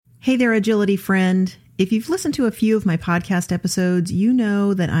Hey there, agility friend. If you've listened to a few of my podcast episodes, you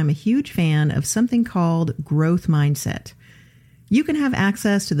know that I'm a huge fan of something called growth mindset. You can have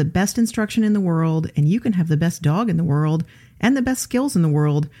access to the best instruction in the world, and you can have the best dog in the world and the best skills in the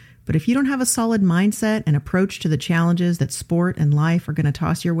world. But if you don't have a solid mindset and approach to the challenges that sport and life are going to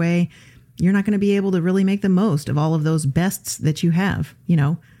toss your way, you're not going to be able to really make the most of all of those bests that you have. You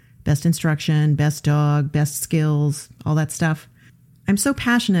know, best instruction, best dog, best skills, all that stuff. I'm so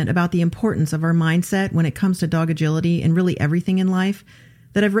passionate about the importance of our mindset when it comes to dog agility and really everything in life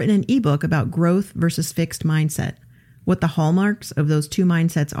that I've written an ebook about growth versus fixed mindset, what the hallmarks of those two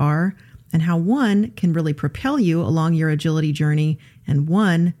mindsets are, and how one can really propel you along your agility journey and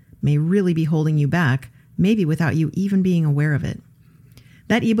one may really be holding you back, maybe without you even being aware of it.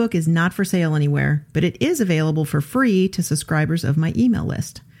 That ebook is not for sale anywhere, but it is available for free to subscribers of my email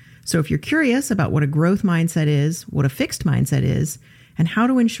list. So if you're curious about what a growth mindset is, what a fixed mindset is, and how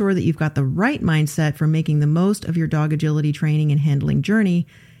to ensure that you've got the right mindset for making the most of your dog agility training and handling journey,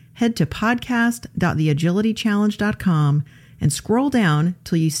 head to podcast.theagilitychallenge.com and scroll down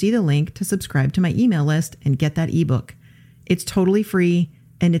till you see the link to subscribe to my email list and get that ebook. It's totally free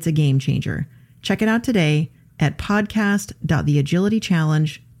and it's a game changer. Check it out today at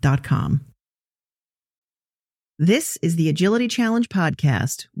podcast.theagilitychallenge.com. This is the Agility Challenge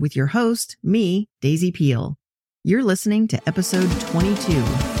podcast with your host, me, Daisy Peel. You're listening to episode 22.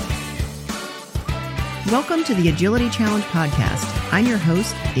 Welcome to the Agility Challenge podcast. I'm your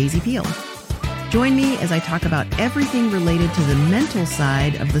host, Daisy Peel. Join me as I talk about everything related to the mental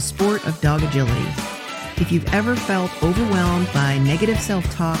side of the sport of dog agility. If you've ever felt overwhelmed by negative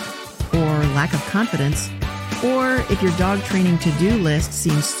self-talk or lack of confidence, or if your dog training to-do list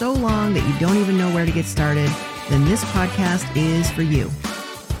seems so long that you don't even know where to get started, then this podcast is for you.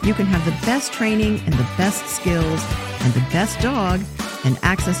 You can have the best training and the best skills and the best dog and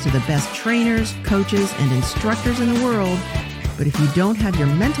access to the best trainers, coaches, and instructors in the world. But if you don't have your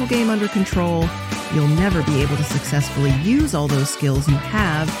mental game under control, you'll never be able to successfully use all those skills you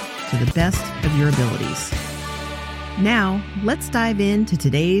have to the best of your abilities. Now, let's dive into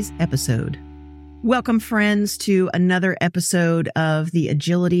today's episode. Welcome, friends, to another episode of the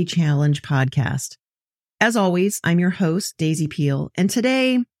Agility Challenge podcast. As always, I'm your host, Daisy Peel, and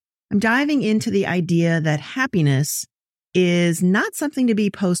today I'm diving into the idea that happiness is not something to be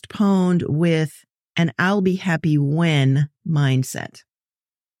postponed with an I'll be happy when mindset.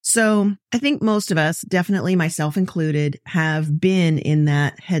 So I think most of us, definitely myself included, have been in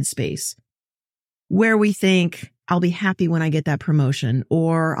that headspace where we think, I'll be happy when I get that promotion,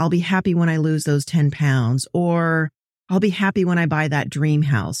 or I'll be happy when I lose those 10 pounds, or I'll be happy when I buy that dream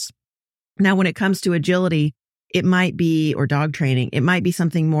house. Now, when it comes to agility, it might be, or dog training, it might be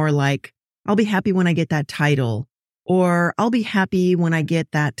something more like, I'll be happy when I get that title, or I'll be happy when I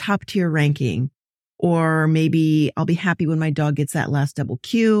get that top tier ranking, or maybe I'll be happy when my dog gets that last double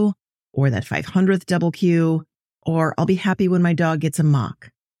Q, or that 500th double Q, or I'll be happy when my dog gets a mock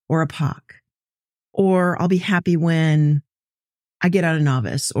or a POC, or I'll be happy when I get out of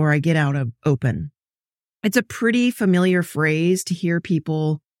novice or I get out of open. It's a pretty familiar phrase to hear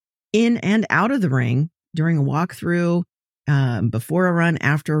people in and out of the ring during a walkthrough, before a run,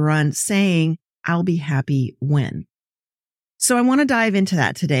 after a run, saying, I'll be happy when. So I want to dive into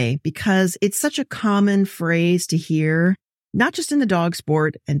that today because it's such a common phrase to hear, not just in the dog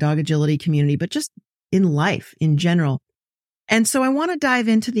sport and dog agility community, but just in life in general. And so I want to dive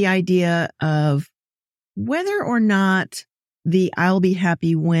into the idea of whether or not the I'll be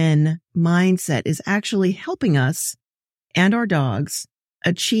happy when mindset is actually helping us and our dogs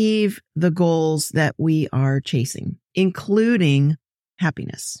achieve the goals that we are chasing, including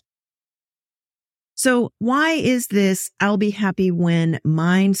happiness. So why is this I'll be happy when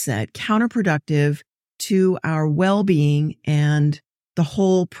mindset counterproductive to our well-being and the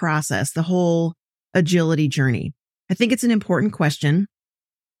whole process, the whole agility journey? I think it's an important question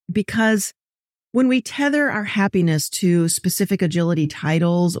because when we tether our happiness to specific agility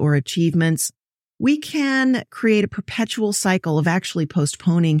titles or achievements, we can create a perpetual cycle of actually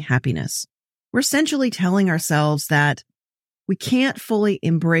postponing happiness. We're essentially telling ourselves that we can't fully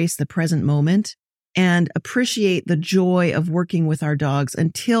embrace the present moment and appreciate the joy of working with our dogs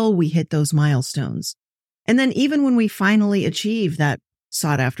until we hit those milestones. And then even when we finally achieve that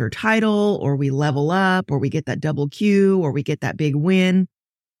sought after title, or we level up, or we get that double Q, or we get that big win,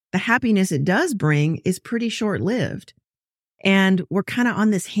 the happiness it does bring is pretty short-lived. And we're kind of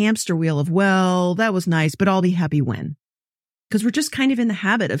on this hamster wheel of, well, that was nice, but I'll be happy when. Because we're just kind of in the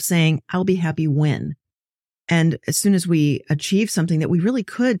habit of saying, I'll be happy when. And as soon as we achieve something that we really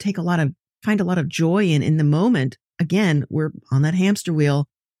could find a lot of joy in the moment, again, we're on that hamster wheel.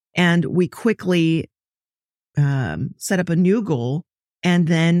 And we quickly set up a new goal. And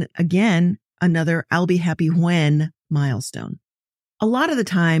then again, another I'll be happy when milestone. A lot of the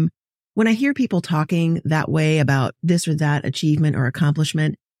time, when I hear people talking that way about this or that achievement or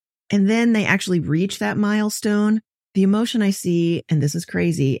accomplishment, and then they actually reach that milestone, the emotion I see, and this is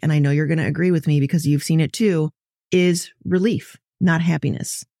crazy, and I know you're going to agree with me because you've seen it too, is relief, not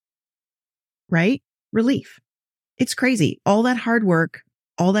happiness. Right? Relief. It's crazy. All that hard work,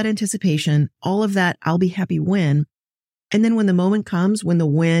 all that anticipation, all of that I'll be happy when. And then when the moment comes, when the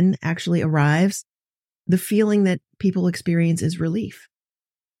win actually arrives, the feeling that people experience is relief.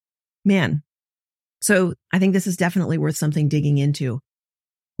 Man. So I think this is definitely worth something digging into.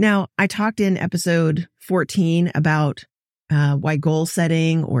 Now, I talked in episode 14 about why goal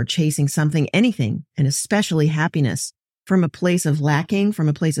setting or chasing something, anything, and especially happiness from a place of lacking, from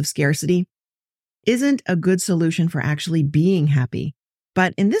a place of scarcity, isn't a good solution for actually being happy.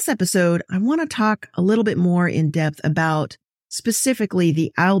 But in this episode, I want to talk a little bit more in depth about specifically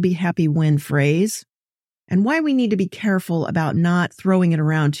the I'll be happy when phrase and why we need to be careful about not throwing it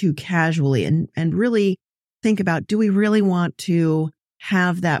around too casually and really think about, do we really want to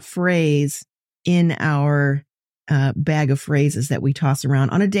have that phrase in our bag of phrases that we toss around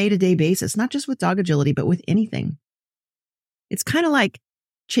on a day-to-day basis, not just with dog agility, but with anything. It's kind of like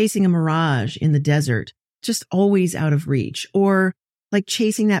chasing a mirage in the desert, just always out of reach, or like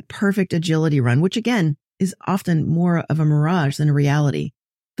chasing that perfect agility run, which again is often more of a mirage than a reality.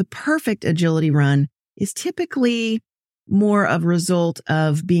 The perfect agility run is typically more of a result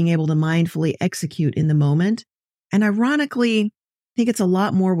of being able to mindfully execute in the moment. And ironically, I think it's a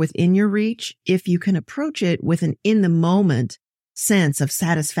lot more within your reach if you can approach it with an in the moment sense of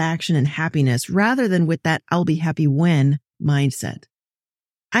satisfaction and happiness rather than with that I'll be happy when mindset.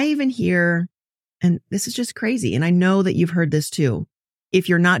 I even hear, and this is just crazy, and I know that you've heard this too. If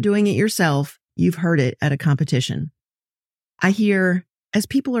you're not doing it yourself, you've heard it at a competition. I hear, as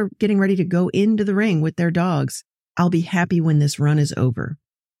people are getting ready to go into the ring with their dogs, I'll be happy when this run is over.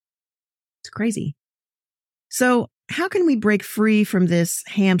 It's crazy. So how can we break free from this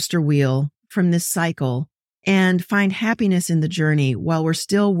hamster wheel, from this cycle, and find happiness in the journey while we're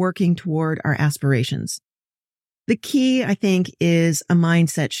still working toward our aspirations? The key, I think, is a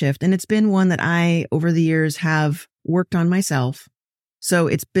mindset shift. And it's been one that I, over the years, have worked on myself. So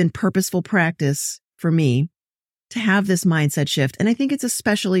it's been purposeful practice for me to have this mindset shift. And I think it's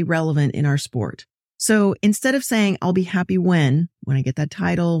especially relevant in our sport. So instead of saying, I'll be happy when I get that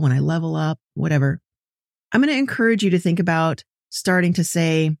title, when I level up, whatever, I'm going to encourage you to think about starting to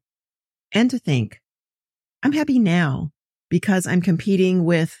say, and to think, I'm happy now because I'm competing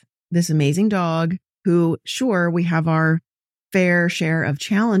with this amazing dog who, sure, we have our fair share of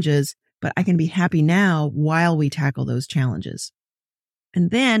challenges, but I can be happy now while we tackle those challenges. And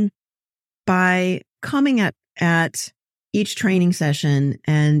then by coming at each training session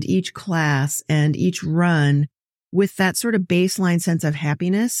and each class and each run with that sort of baseline sense of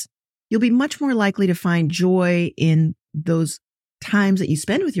happiness, you'll be much more likely to find joy in those times that you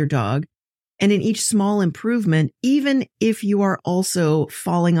spend with your dog and in each small improvement, even if you are also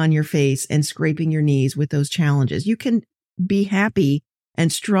falling on your face and scraping your knees with those challenges. You can be happy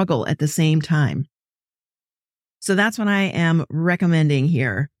and struggle at the same time. So that's what I am recommending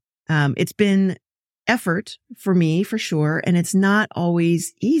here. It's been effort for me, for sure, and it's not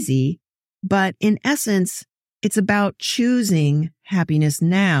always easy, but in essence, it's about choosing happiness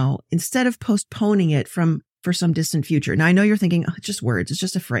now instead of postponing it for some distant future. Now, I know you're thinking, oh, it's just words. It's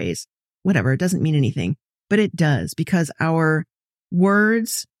just a phrase. Whatever. It doesn't mean anything, but it does because our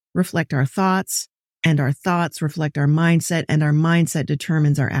words reflect our thoughts and our thoughts reflect our mindset and our mindset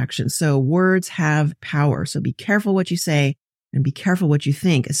determines our actions. So words have power. So be careful what you say and be careful what you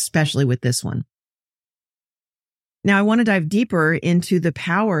think, especially with this one. Now, I want to dive deeper into the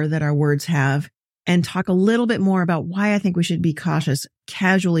power that our words have and talk a little bit more about why I think we should be cautious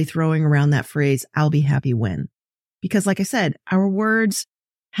casually throwing around that phrase, I'll be happy when. Because like I said, our words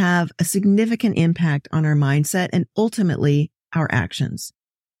have a significant impact on our mindset and ultimately our actions.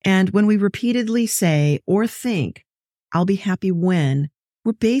 And when we repeatedly say or think, I'll be happy when,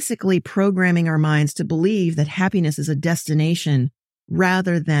 we're basically programming our minds to believe that happiness is a destination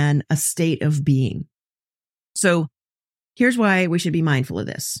rather than a state of being. So here's why we should be mindful of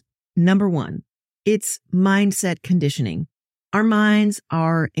this. Number one, it's mindset conditioning. Our minds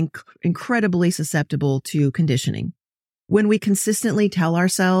are incredibly susceptible to conditioning. When we consistently tell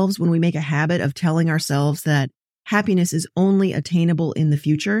ourselves, when we make a habit of telling ourselves that happiness is only attainable in the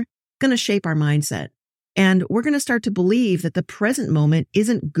future, it's going to shape our mindset. And we're going to start to believe that the present moment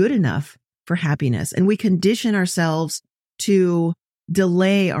isn't good enough for happiness. And we condition ourselves to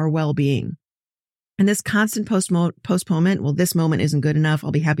delay our well-being. And this constant postponement, well, this moment isn't good enough.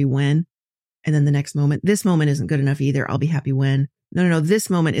 I'll be happy when. And then the next moment, this moment isn't good enough either. I'll be happy when. No, this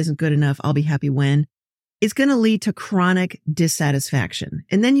moment isn't good enough. I'll be happy when. It's going to lead to chronic dissatisfaction.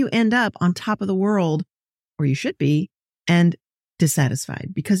 And then you end up on top of the world, or you should be, and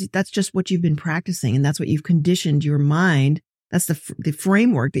dissatisfied, because that's just what you've been practicing. And that's what you've conditioned your mind. That's the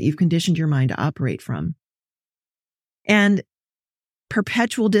framework that you've conditioned your mind to operate from. And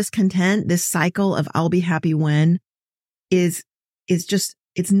perpetual discontent, this cycle of I'll be happy when, is just,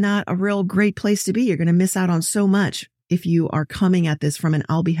 it's not a real great place to be. You're going to miss out on so much if you are coming at this from an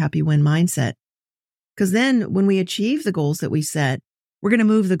I'll be happy when mindset. Because then when we achieve the goals that we set, we're going to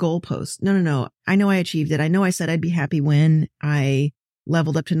move the goalpost. No. I know I achieved it. I know I said I'd be happy when I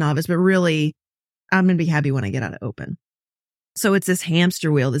leveled up to novice, but really I'm going to be happy when I get out of open. So it's this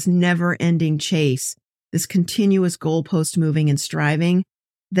hamster wheel, this never ending chase, this continuous goalpost moving and striving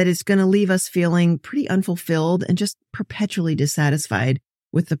that is going to leave us feeling pretty unfulfilled and just perpetually dissatisfied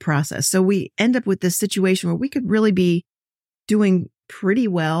with the process. So we end up with this situation where we could really be doing pretty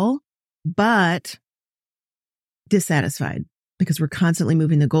well, but dissatisfied because we're constantly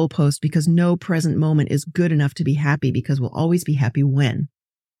moving the goalpost, because no present moment is good enough to be happy, because we'll always be happy when.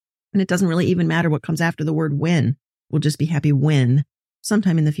 And it doesn't really even matter what comes after the word when. We'll just be happy when,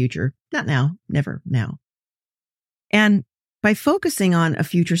 sometime in the future. Not now, never now. And by focusing on a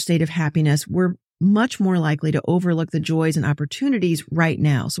future state of happiness, we're much more likely to overlook the joys and opportunities right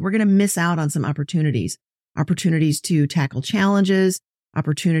now. So we're going to miss out on some opportunities to tackle challenges,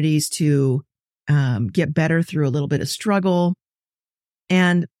 opportunities to get better through a little bit of struggle,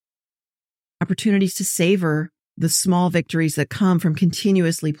 and opportunities to savor the small victories that come from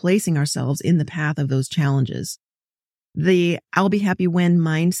continuously placing ourselves in the path of those challenges. The I'll be happy when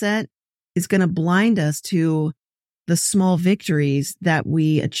mindset is going to blind us to the small victories that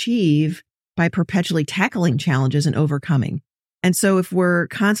we achieve by perpetually tackling challenges and overcoming. And so if we're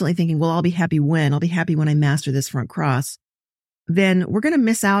constantly thinking, well, I'll be happy when I master this front cross, then we're going to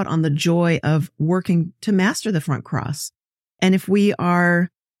miss out on the joy of working to master the front cross. And if we are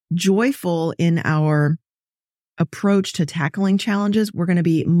joyful in our approach to tackling challenges, we're going to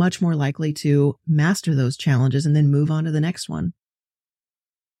be much more likely to master those challenges and then move on to the next one.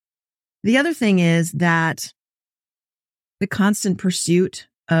 The other thing is that the constant pursuit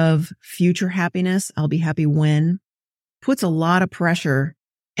of future happiness, I'll be happy when, puts a lot of pressure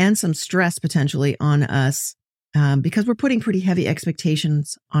and some stress potentially on us because we're putting pretty heavy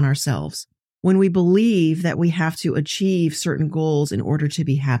expectations on ourselves when we believe that we have to achieve certain goals in order to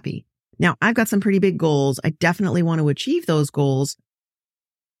be happy. Now, I've got some pretty big goals. I definitely want to achieve those goals.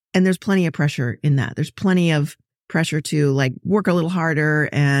 And there's plenty of pressure in that. There's plenty of pressure to work a little harder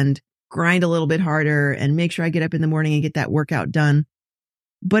and grind a little bit harder and make sure I get up in the morning and get that workout done.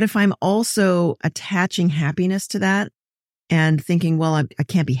 But if I'm also attaching happiness to that and thinking, well, I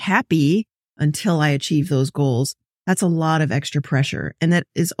can't be happy until I achieve those goals, that's a lot of extra pressure. And that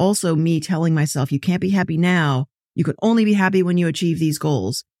is also me telling myself, you can't be happy now. You could only be happy when you achieve these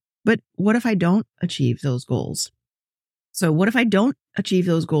goals. But what if I don't achieve those goals? So what if I don't achieve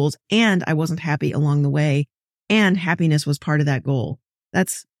those goals and I wasn't happy along the way and happiness was part of that goal?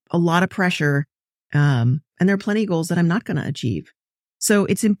 That's a lot of pressure. And there are plenty of goals that I'm not going to achieve. So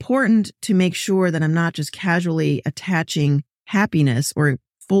it's important to make sure that I'm not just casually attaching happiness or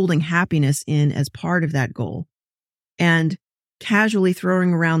folding happiness in as part of that goal and casually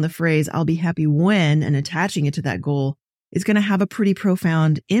throwing around the phrase, I'll be happy when, and attaching it to that goal is going to have a pretty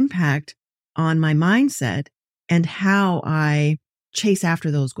profound impact on my mindset and how I chase after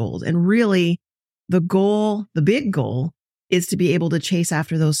those goals. And really, the goal, the big goal, is to be able to chase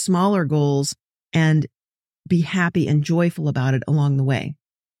after those smaller goals and be happy and joyful about it along the way.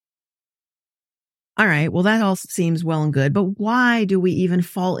 All right, well, that all seems well and good, but why do we even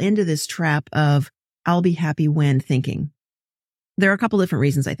fall into this trap of I'll be happy when thinking? There are a couple different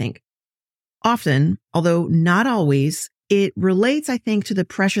reasons, I think. Often, although not always, it relates, I think, to the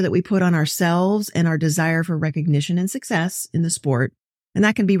pressure that we put on ourselves and our desire for recognition and success in the sport. And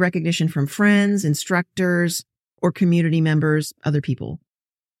that can be recognition from friends, instructors, or community members, other people.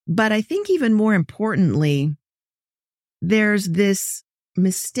 But I think even more importantly, there's this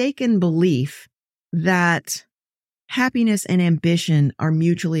mistaken belief that happiness and ambition are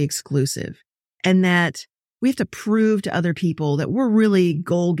mutually exclusive and that we have to prove to other people that we're really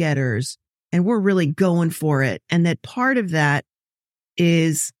goal getters and we're really going for it. And that part of that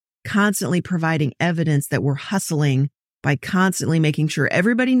is constantly providing evidence that we're hustling by constantly making sure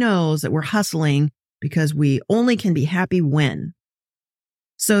everybody knows that we're hustling because we only can be happy when.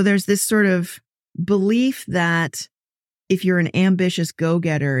 So there's this sort of belief that if you're an ambitious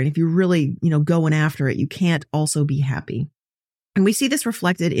go-getter and if you're really, going after it, you can't also be happy. And we see this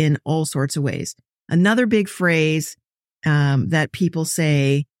reflected in all sorts of ways. Another big phrase that people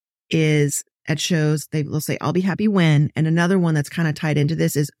say is at shows, they'll say, I'll be happy when. And another one that's kind of tied into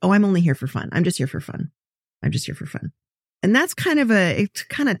this is, oh, I'm only here for fun. I'm just here for fun. I'm just here for fun. And that's it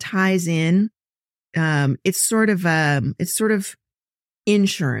kind of ties in. It's sort of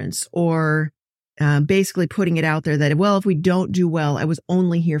insurance or basically putting it out there that, well, if we don't do well, I was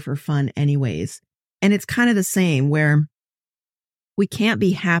only here for fun anyways. And it's kind of the same where we can't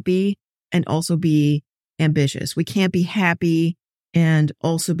be happy and also be ambitious. We can't be happy and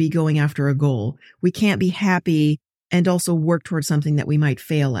also be going after a goal. We can't be happy and also work towards something that we might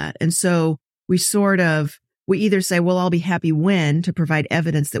fail at. And so we either say, well, I'll be happy when, to provide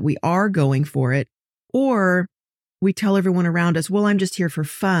evidence that we are going for it, or we tell everyone around us, well, I'm just here for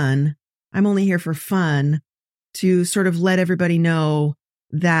fun. I'm only here for fun, to sort of let everybody know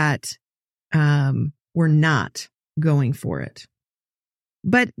that we're not going for it.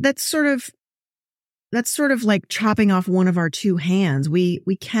 But that's sort of like chopping off one of our two hands. We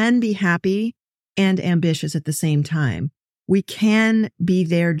can be happy and ambitious at the same time. We can be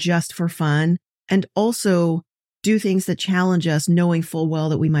there just for fun and also do things that challenge us, knowing full well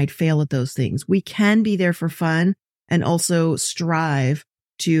that we might fail at those things. We can be there for fun and also strive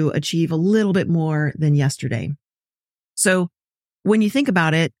to achieve a little bit more than yesterday. So when you think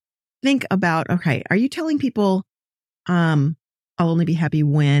about it, okay, are you telling people, I'll only be happy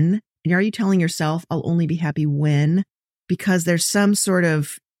when? And are you telling yourself, I'll only be happy when? Because there's some sort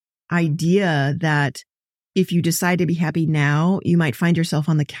of idea that if you decide to be happy now, you might find yourself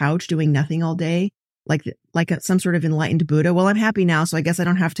on the couch doing nothing all day, like some sort of enlightened Buddha. Well, I'm happy now, so I guess I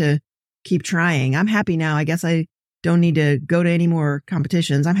don't have to keep trying. I'm happy now. I guess I don't need to go to any more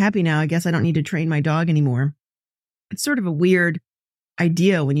competitions. I'm happy now. I guess I don't need to train my dog anymore. It's sort of a weird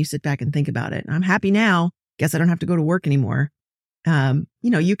idea when you sit back and think about it. I'm happy now. Guess I don't have to go to work anymore.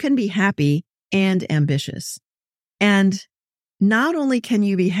 You can be happy and ambitious. And not only can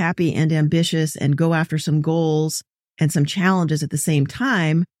you be happy and ambitious and go after some goals and some challenges at the same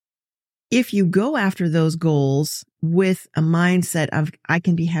time, if you go after those goals with a mindset of, I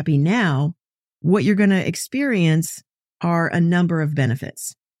can be happy now, what you're going to experience are a number of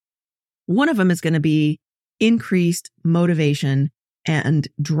benefits. One of them is going to be increased motivation and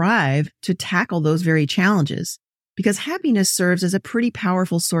drive to tackle those very challenges, because happiness serves as a pretty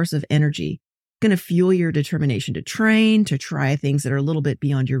powerful source of energy. It's going to fuel your determination to train, to try things that are a little bit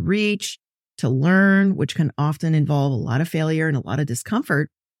beyond your reach, to learn, which can often involve a lot of failure and a lot of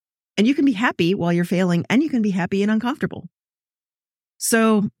discomfort. And you can be happy while you're failing, and you can be happy and uncomfortable.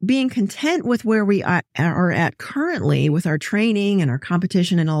 So being content with where we are at currently with our training and our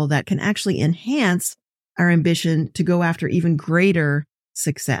competition and all of that can actually enhance our ambition to go after even greater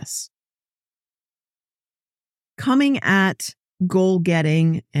success. Coming at goal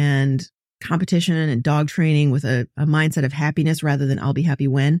getting and competition and dog training with a mindset of happiness rather than I'll be happy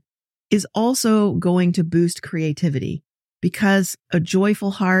when is also going to boost creativity, because a joyful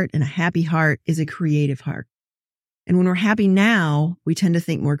heart and a happy heart is a creative heart. And when we're happy now, we tend to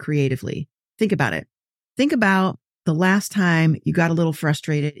think more creatively. Think about it. Think about the last time you got a little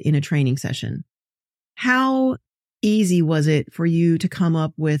frustrated in a training session. How easy was it for you to come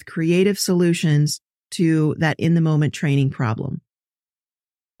up with creative solutions to that in-the-moment training problem?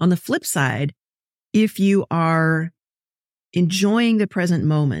 On the flip side, if you are enjoying the present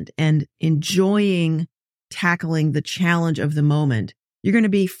moment and enjoying tackling the challenge of the moment, you're going to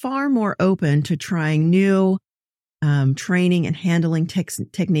be far more open to trying new training and handling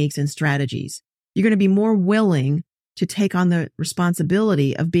techniques and strategies. You're going to be more willing to take on the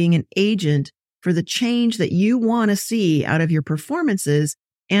responsibility of being an agent for the change that you want to see out of your performances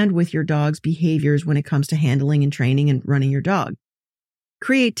and with your dog's behaviors when it comes to handling and training and running your dog.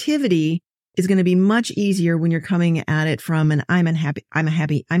 Creativity is going to be much easier when you're coming at it from an I'm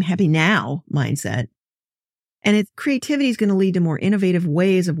happy now mindset. And creativity is going to lead to more innovative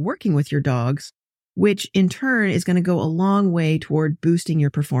ways of working with your dogs, which in turn is going to go a long way toward boosting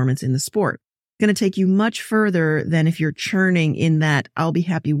your performance in the sport. It's going to take you much further than if you're churning in that I'll be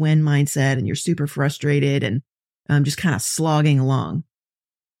happy when mindset and you're super frustrated and just kind of slogging along.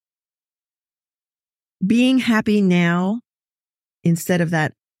 Being happy now instead of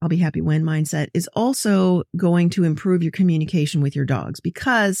that I'll be happy when mindset is also going to improve your communication with your dogs,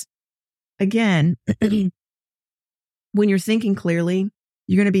 because again, when you're thinking clearly,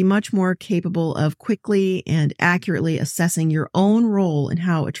 you're going to be much more capable of quickly and accurately assessing your own role in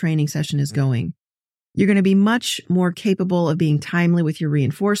how a training session is going. You're going to be much more capable of being timely with your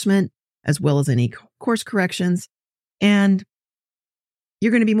reinforcement, as well as any course corrections. And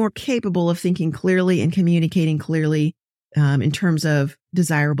you're going to be more capable of thinking clearly and communicating clearly in terms of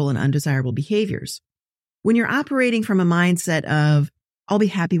desirable and undesirable behaviors. When you're operating from a mindset of, I'll be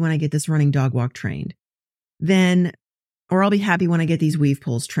happy when I get this running dog walk trained, or I'll be happy when I get these weave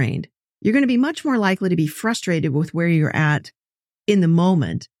pulls trained, you're going to be much more likely to be frustrated with where you're at in the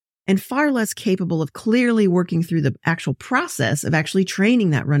moment and far less capable of clearly working through the actual process of actually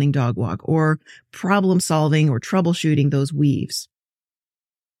training that running dog walk or problem solving or troubleshooting those weaves.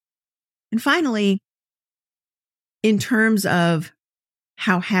 And finally, in terms of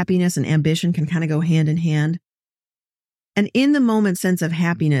how happiness and ambition can kind of go hand in hand, an in-the-moment sense of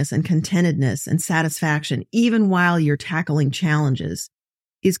happiness and contentedness and satisfaction, even while you're tackling challenges,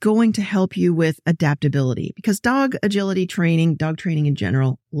 is going to help you with adaptability, because dog agility training, dog training in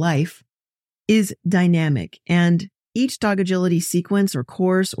general, life is dynamic, and each dog agility sequence or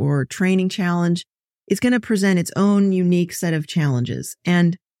course or training challenge is going to present its own unique set of challenges.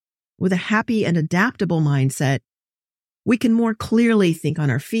 And with a happy and adaptable mindset, we can more clearly think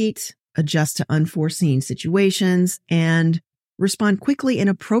on our feet, adjust to unforeseen situations, and respond quickly and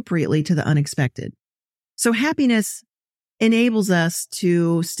appropriately to the unexpected. So happiness enables us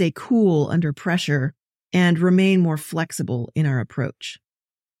to stay cool under pressure and remain more flexible in our approach.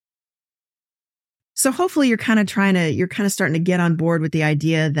 So hopefully you're kind of starting to get on board with the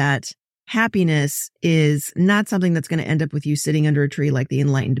idea that happiness is not something that's going to end up with you sitting under a tree like the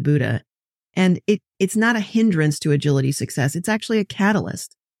enlightened Buddha. And it's not a hindrance to agility success. It's actually a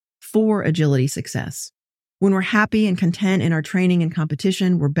catalyst for agility success. When we're happy and content in our training and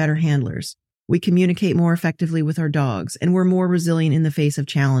competition, we're better handlers. We communicate more effectively with our dogs, and we're more resilient in the face of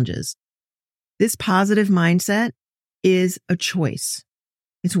challenges. This positive mindset is a choice.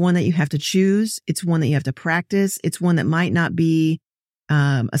 It's one that you have to choose. It's one that you have to practice. It's one that might not be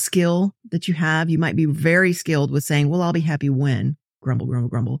a skill that you have. You might be very skilled with saying, well, I'll be happy when, grumble, grumble,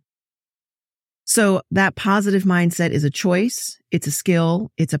 grumble. So that positive mindset is a choice. It's a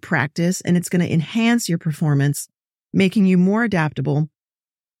skill. It's a practice, and it's going to enhance your performance, making you more adaptable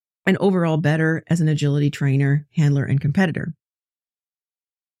and overall better as an agility trainer, handler, and competitor.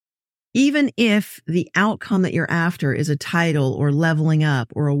 Even if the outcome that you're after is a title or leveling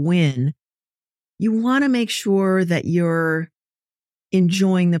up or a win, you want to make sure that you're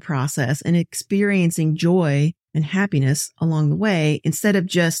enjoying the process and experiencing joy and happiness along the way, instead of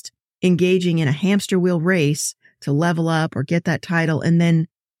just engaging in a hamster wheel race to level up or get that title and then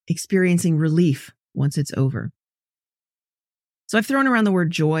experiencing relief once it's over. So I've thrown around the word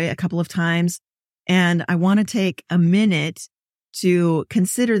joy a couple of times, and I want to take a minute to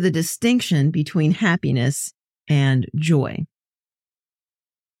consider the distinction between happiness and joy.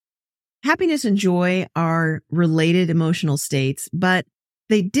 Happiness and joy are related emotional states, but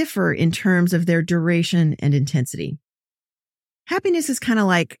they differ in terms of their duration and intensity. Happiness is kind of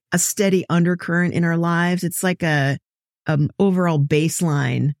like a steady undercurrent in our lives. It's like an overall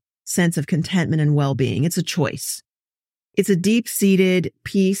baseline sense of contentment and well-being. It's a choice. It's a deep-seated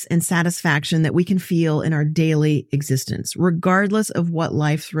peace and satisfaction that we can feel in our daily existence, regardless of what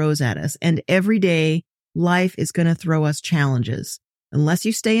life throws at us. And every day, life is going to throw us challenges. Unless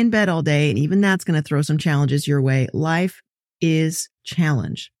you stay in bed all day, and even that's going to throw some challenges your way, life is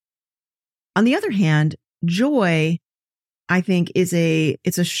challenge. On the other hand, joy, I think, it's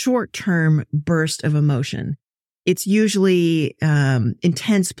a short-term burst of emotion. It's usually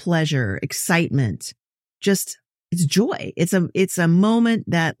intense pleasure, excitement, it's joy. It's a moment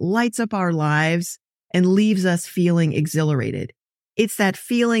that lights up our lives and leaves us feeling exhilarated. It's that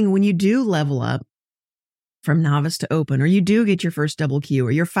feeling when you do level up from novice to open, or you do get your first double Q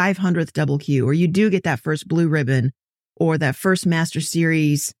or your 500th double Q, or you do get that first blue ribbon or that first Master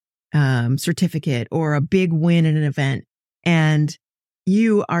Series certificate or a big win in an event. And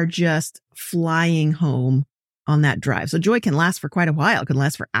you are just flying home on that drive. So joy can last for quite a while. It can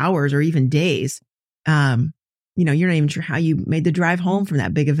last for hours or even days. You're not even sure how you made the drive home from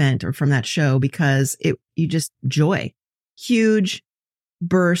that big event or from that show, because you just joy. Huge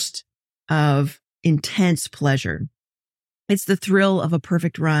burst of intense pleasure. It's the thrill of a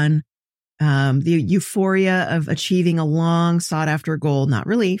perfect run, the euphoria of achieving a long sought after goal, not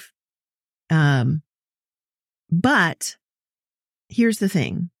relief. But here's the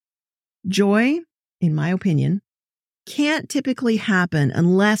thing. Joy, in my opinion, can't typically happen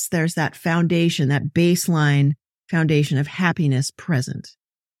unless there's that foundation, that baseline foundation of happiness present.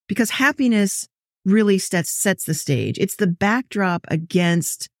 Because happiness really sets the stage. It's the backdrop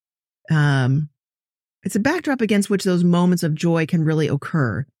against which those moments of joy can really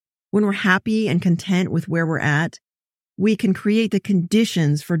occur. When we're happy and content with where we're at, we can create the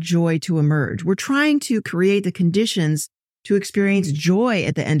conditions for joy to emerge. We're trying to create the conditions to experience joy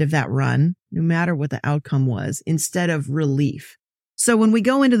at the end of that run, no matter what the outcome was, instead of relief. So when we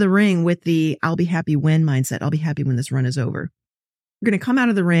go into the ring with the I'll be happy when mindset, I'll be happy when this run is over, we're going to come out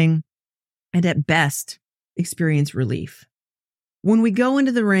of the ring and at best experience relief. When we go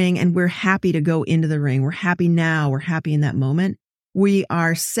into the ring and we're happy to go into the ring, we're happy now, we're happy in that moment, we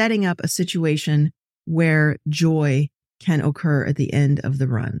are setting up a situation where joy can occur at the end of the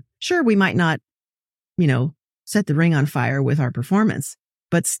run. Sure, we might not, set the ring on fire with our performance,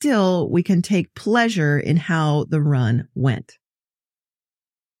 but still we can take pleasure in how the run went.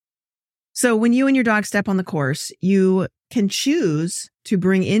 So when you and your dog step on the course, you can choose to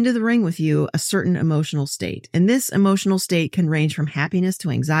bring into the ring with you a certain emotional state. And this emotional state can range from happiness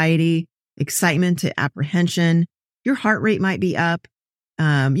to anxiety, excitement to apprehension. Your heart rate might be up.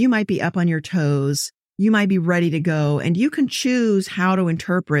 You might be up on your toes. You might be ready to go. And you can choose how to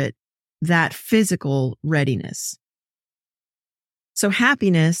interpret that physical readiness. So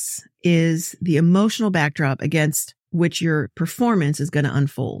happiness is the emotional backdrop against which your performance is going to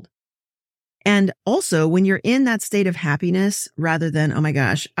unfold. And also, when you're in that state of happiness, rather than, oh my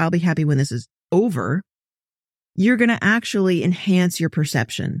gosh, I'll be happy when this is over, you're going to actually enhance your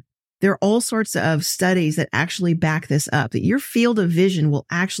perception. There are all sorts of studies that actually back this up, that your field of vision will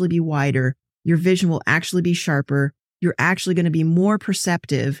actually be wider. Your vision will actually be sharper. You're actually going to be more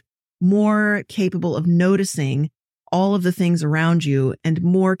perceptive, more capable of noticing all of the things around you, and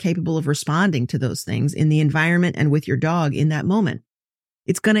more capable of responding to those things in the environment and with your dog in that moment.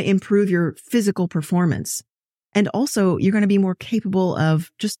 It's going to improve your physical performance. And also, you're going to be more capable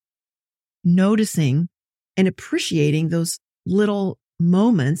of just noticing and appreciating those little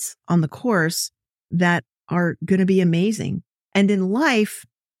moments on the course that are going to be amazing. And in life,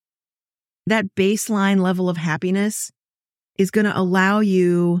 that baseline level of happiness is going to allow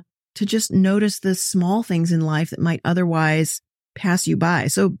you to just notice the small things in life that might otherwise pass you by.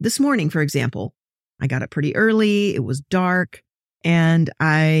 So this morning, for example, I got up pretty early. It was dark. And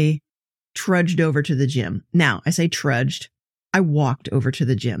I trudged over to the gym. Now, I say trudged. I walked over to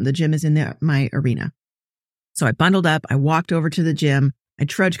the gym. The gym is in my arena. So I bundled up. I walked over to the gym. I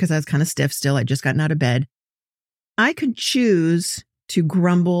trudged because I was kind of stiff still. I'd just gotten out of bed. I could choose to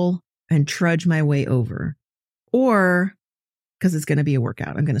grumble and trudge my way over, or because it's going to be a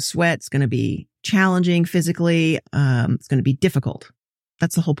workout. I'm going to sweat. It's going to be challenging physically. It's going to be difficult.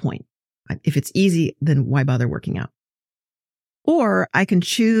 That's the whole point. If it's easy, then why bother working out? Or I can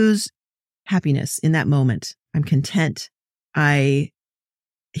choose happiness in that moment. I'm content. Here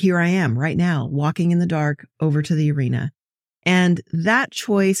I am right now, walking in the dark over to the arena. And that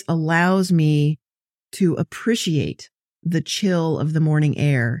choice allows me to appreciate the chill of the morning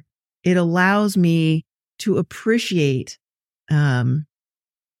air. It allows me to appreciate the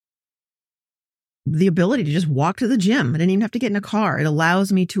ability to just walk to the gym. I didn't even have to get in a car. It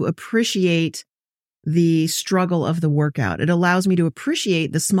allows me to appreciate the struggle of the workout. It allows me to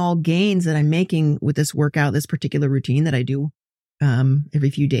appreciate the small gains that I'm making with this workout, this particular routine that I do every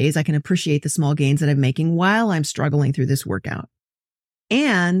few days. I can appreciate the small gains that I'm making while I'm struggling through this workout.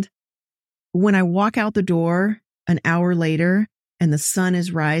 And when I walk out the door an hour later and the sun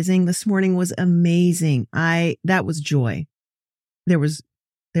is rising, this morning was amazing. That was joy. There was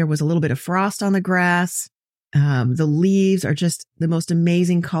a little bit of frost on the grass. The leaves are just the most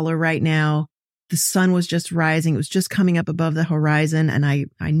amazing color right now. The sun was just rising. It was just coming up above the horizon. And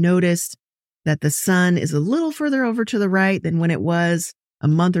I noticed that the sun is a little further over to the right than when it was a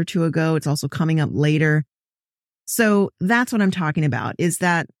month or two ago. It's also coming up later. So that's what I'm talking about, is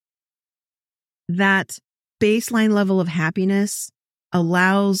that baseline level of happiness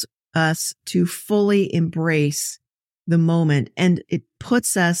allows us to fully embrace the moment, and it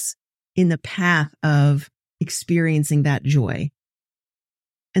puts us in the path of experiencing that joy.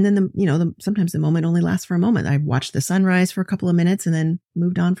 And then sometimes the moment only lasts for a moment. I watched the sunrise for a couple of minutes and then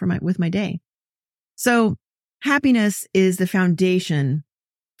moved on with my day. So happiness is the foundation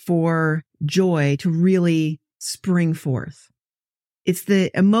for joy to really spring forth. It's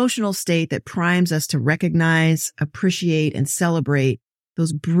the emotional state that primes us to recognize, appreciate, and celebrate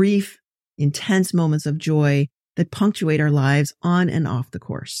those brief, intense moments of joy that punctuate our lives on and off the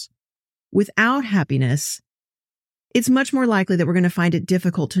course. Without happiness, it's much more likely that we're going to find it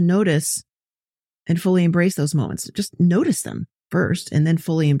difficult to notice and fully embrace those moments. Just notice them first and then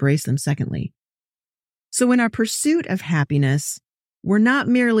fully embrace them secondly. So in our pursuit of happiness, we're not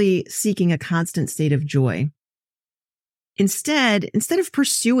merely seeking a constant state of joy. Instead of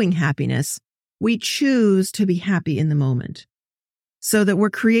pursuing happiness, we choose to be happy in the moment so that we're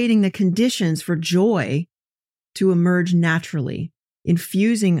creating the conditions for joy to emerge naturally,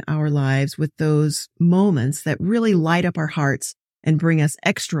 infusing our lives with those moments that really light up our hearts and bring us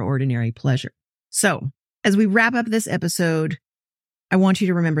extraordinary pleasure. So, as we wrap up this episode, I want you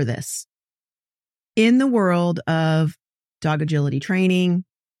to remember this. In the world of dog agility training,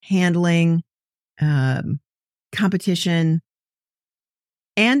 handling, competition,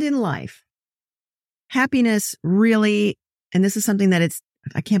 and in life, happiness really, and this is something that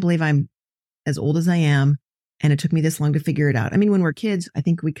I can't believe I'm as old as I am, and it took me this long to figure it out. I mean, when we're kids, I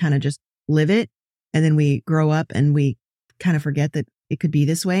think we kind of just live it, and then we grow up and we kind of forget that it could be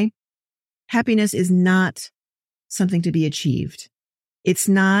this way. Happiness is not something to be achieved. It's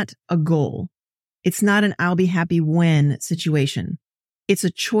not a goal. It's not an I'll be happy when situation. It's a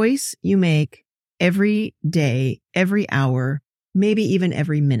choice you make every day, every hour, maybe even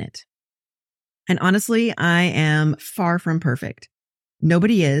every minute. And honestly, I am far from perfect.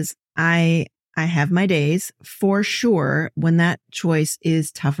 Nobody is. I have my days for sure when that choice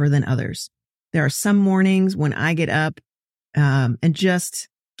is tougher than others. There are some mornings when I get up and just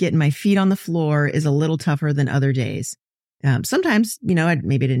getting my feet on the floor is a little tougher than other days. Sometimes, maybe I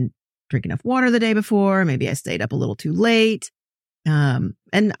didn't drink enough water the day before. Maybe I stayed up a little too late.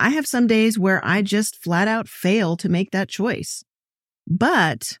 And I have some days where I just flat out fail to make that choice.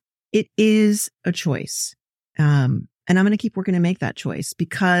 But it is a choice. And I'm going to keep working to make that choice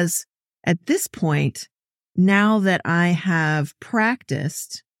because at this point, now that I have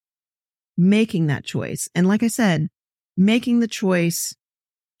practiced making that choice, and like I said, making the choice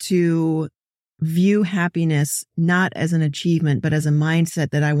to view happiness not as an achievement, but as a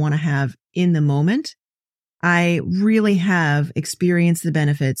mindset that I want to have in the moment, I really have experienced the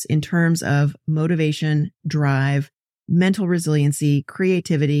benefits in terms of motivation, drive, mental resiliency,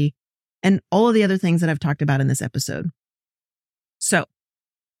 creativity, and all of the other things that I've talked about in this episode. So,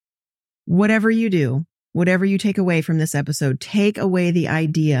 whatever you do, whatever you take away from this episode, take away the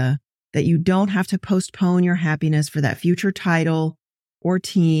idea that you don't have to postpone your happiness for that future title or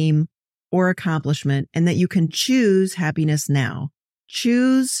team or accomplishment, and that you can choose happiness now.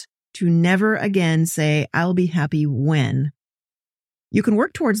 Choose to never again say, I'll be happy when. You can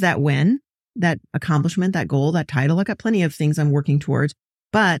work towards that when, that accomplishment, that goal, that title. I've got plenty of things I'm working towards,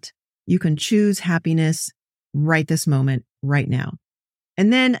 but you can choose happiness right this moment, right now.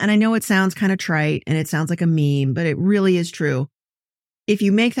 And I know it sounds kind of trite and it sounds like a meme, but it really is true. If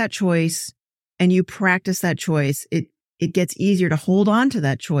you make that choice and you practice that choice, it gets easier to hold on to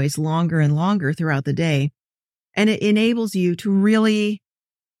that choice longer and longer throughout the day. And it enables you to really,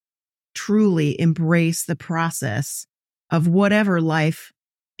 truly embrace the process of whatever life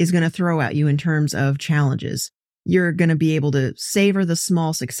is going to throw at you in terms of challenges. You're going to be able to savor the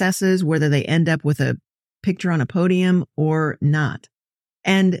small successes, whether they end up with a picture on a podium or not.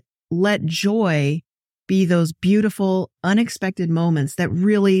 And let joy be those beautiful, unexpected moments that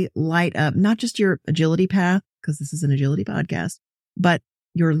really light up not just your agility path, because this is an agility podcast, but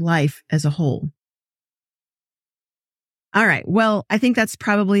your life as a whole. All right. Well, I think that's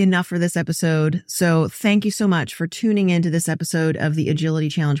probably enough for this episode. So thank you so much for tuning into this episode of the Agility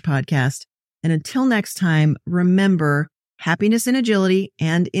Challenge podcast. And until next time, remember, happiness in agility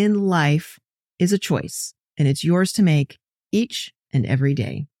and in life is a choice, and it's yours to make each and every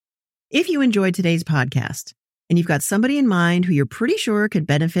day. If you enjoyed today's podcast and you've got somebody in mind who you're pretty sure could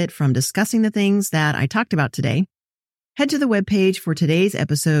benefit from discussing the things that I talked about today, head to the webpage for today's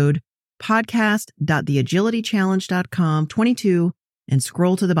episode, podcast.theagilitychallenge.com/22, and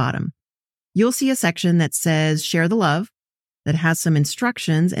scroll to the bottom. You'll see a section that says Share the Love that has some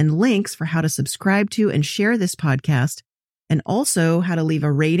instructions and links for how to subscribe to and share this podcast, and also how to leave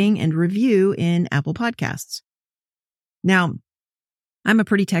a rating and review in Apple Podcasts. Now, I'm a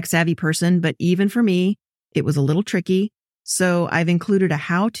pretty tech-savvy person, but even for me, it was a little tricky, so I've included a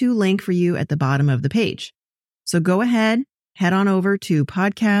how-to link for you at the bottom of the page. So go ahead, head on over to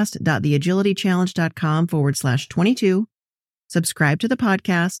podcast.theagilitychallenge.com/22, subscribe to the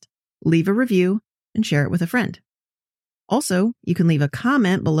podcast, leave a review, and share it with a friend. Also, you can leave a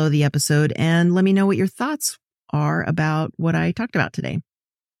comment below the episode and let me know what your thoughts are about what I talked about today.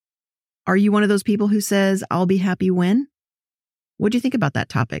 Are you one of those people who says, I'll be happy when? What do you think about that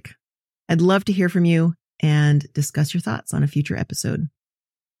topic? I'd love to hear from you and discuss your thoughts on a future episode.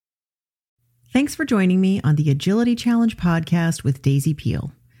 Thanks for joining me on the Agility Challenge podcast with Daisy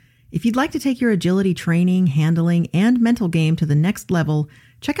Peel. If you'd like to take your agility training, handling, and mental game to the next level,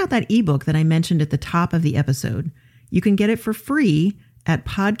 check out that ebook that I mentioned at the top of the episode. You can get it for free at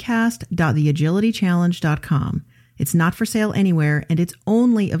podcast.theagilitychallenge.com. It's not for sale anywhere, and it's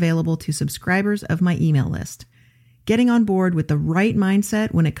only available to subscribers of my email list. Getting on board with the right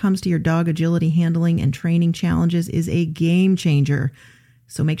mindset when it comes to your dog agility handling and training challenges is a game changer.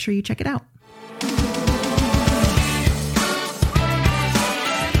 So make sure you check it out.